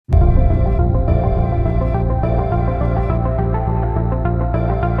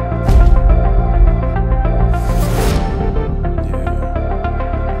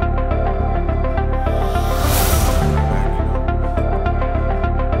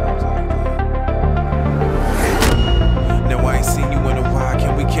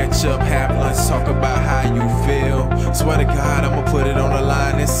swear to God, I'ma put it on the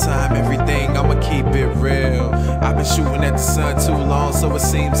line this time. Everything, I'ma keep it real. I've been shooting at the sun too long, so it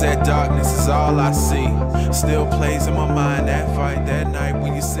seems that darkness is all I see. Still plays in my mind that fight that night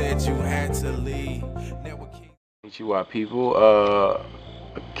when you said you had to leave. Konnichiwa, people.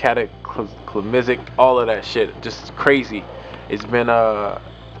 Cataclysmic, all of that shit, just crazy. It's been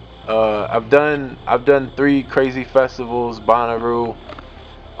I've done 3 crazy festivals: Bonnaroo,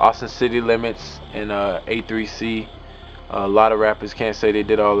 Austin City Limits, and A3C. A lot of rappers can't say they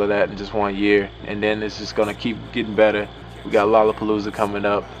did all of that in just 1 year, and then it's just gonna keep getting better. We got Lollapalooza coming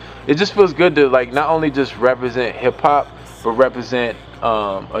up. It just feels good to like not only just represent hip hop, but represent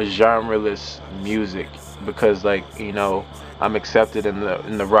a genre-less music, because like, you know, I'm accepted in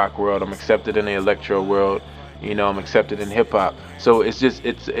the rock world, I'm accepted in the electro world, you know, I'm accepted in hip hop. So it's just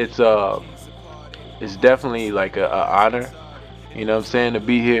it's definitely like a honor, you know what I'm saying, to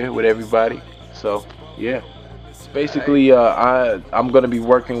be here with everybody. So yeah, basically I'm gonna be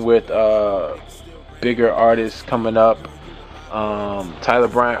working with bigger artists coming up. Tyler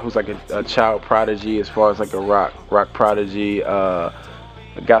Bryant, who's like a child prodigy as far as like a rock prodigy.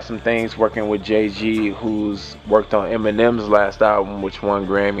 Got some things working with Jay-Z, who's worked on Eminem's last album, which won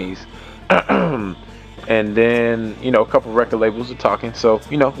Grammys. And then, you know, a couple record labels are talking, so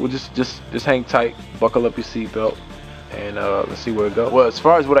you know, we'll just hang tight, buckle up your seatbelt, and let's see where it goes. Well, as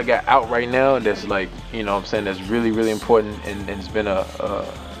far as what I got out right now, that's like, you know what I'm saying, that's really important, and it's been a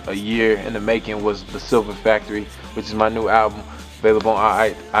year in the making, was The Silver Factory, which is my new album, available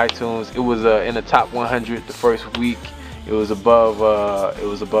on iTunes. It was in the top 100 the first week. It was above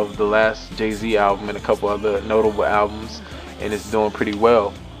the last Jay-Z album and a couple other notable albums, and it's doing pretty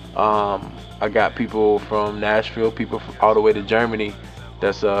well. I got people from Nashville, people from all the way to Germany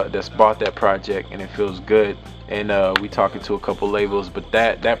that's bought that project, and it feels good. And we talking to a couple labels, but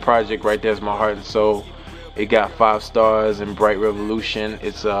that project right there is my heart and soul. It got 5 stars in Bright Revolution.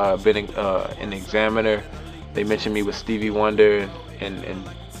 It's been an Examiner. They mentioned me with Stevie Wonder and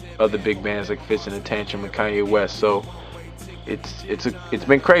other big bands like Fitz and the Tantrum and Kanye West. So it's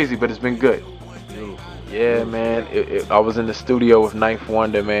been crazy, but it's been good. Yeah, man. I was in the studio with Ninth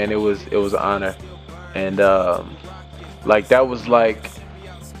Wonder, man. It was an honor, and like that was like,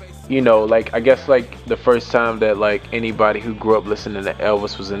 you know, like I guess like the first time that like anybody who grew up listening to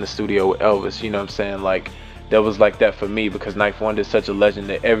Elvis was in the studio with Elvis. You know what I'm saying? Like that was like that for me, because Ninth Wonder is such a legend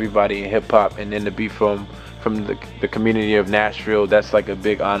to everybody in hip hop, and then to be from the community of Nashville, that's like a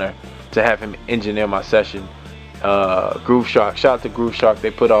big honor to have him engineer my session. Groove Shark, shout out to Groove Shark, they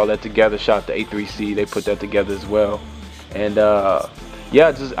put all that together. Shout out to A3C, they put that together as well. And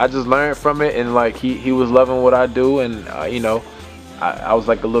yeah, I just learned from it, and like he was loving what I do, and you know, I was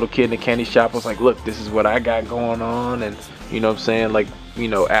like a little kid in the candy shop. I was like, look, this is what I got going on, and you know what I'm saying, like, you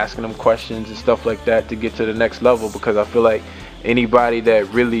know, asking them questions and stuff like that to get to the next level, because I feel like anybody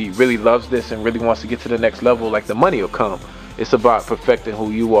that really loves this and really wants to get to the next level, like the money will come. It's about perfecting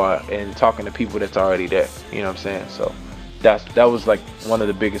who you are and talking to people that's already there. You know what I'm saying? So that was like one of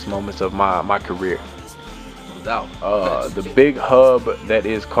the biggest moments of my career. No doubt. The big hub that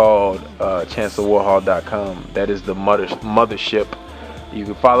is called CHANCELLORWARHOL.com. That is the mothership. You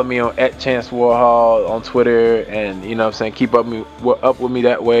can follow me on @ChanceWarhol on Twitter, and you know what I'm saying, keep up with me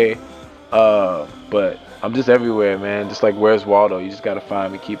that way. But I'm just everywhere, man. Just like Where's Waldo? You just gotta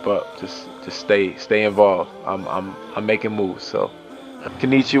find me, keep up, just stay involved. I'm making moves. So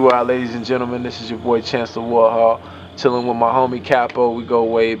konnichiwa, ladies and gentlemen. This is your boy Chancellor Warhol, chilling with my homie Capo. We go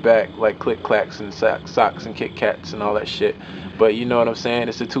way back, like click clacks and socks and Kit Kats and all that shit. But you know what I'm saying?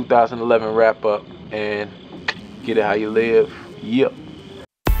 It's a 2011 wrap up, and get it how you live. Yep.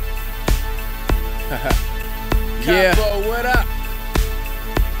 Yeah. Capo, what up?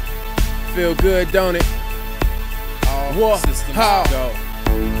 Feel good, don't it? What? How?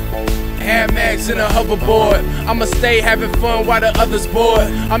 Air Max in a hoverboard. I'ma stay having fun while the others bored.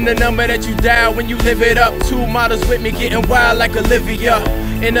 I'm the number that you dial when you live it up. 2 models with me getting wild like Olivia.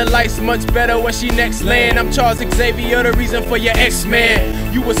 And the life's much better when she next land. I'm Charles Xavier, the reason for your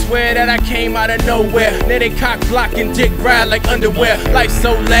X-Man. You would swear that I came out of nowhere. Now they cock block and dick ride like underwear. Life's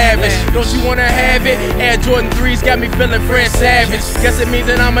so lavish, don't you wanna have it? Air Jordan 3s got me feeling Fred Savage. Guess it means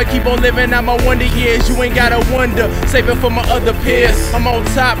that I'ma keep on living out my wonder years. You ain't gotta wonder, saving for my other peers. I'm on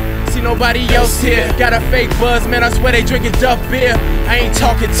top, see nobody else here. Got a fake buzz, man, I swear they drinking Duff beer. I ain't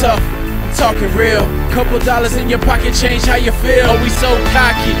talking tough, I'm talking real. Couple dollars in your pocket, change how you feel. Oh, we so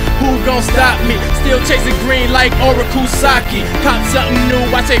cocky, who gon' stop me? Still chasing green like Oracle Saki. Cop something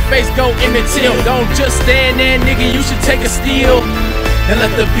new, watch they face go Emmett Till. Don't just stand there, nigga, you should take a steal. and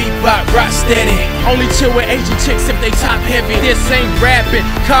let the beat rock steady. Only chill with Asian chicks if they top heavy. This ain't rapping,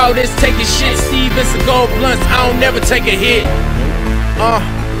 call this taking shit. Stevens and gold blunts, I don't never take a hit.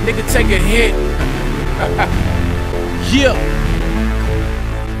 Nigga take a hit. Yeah.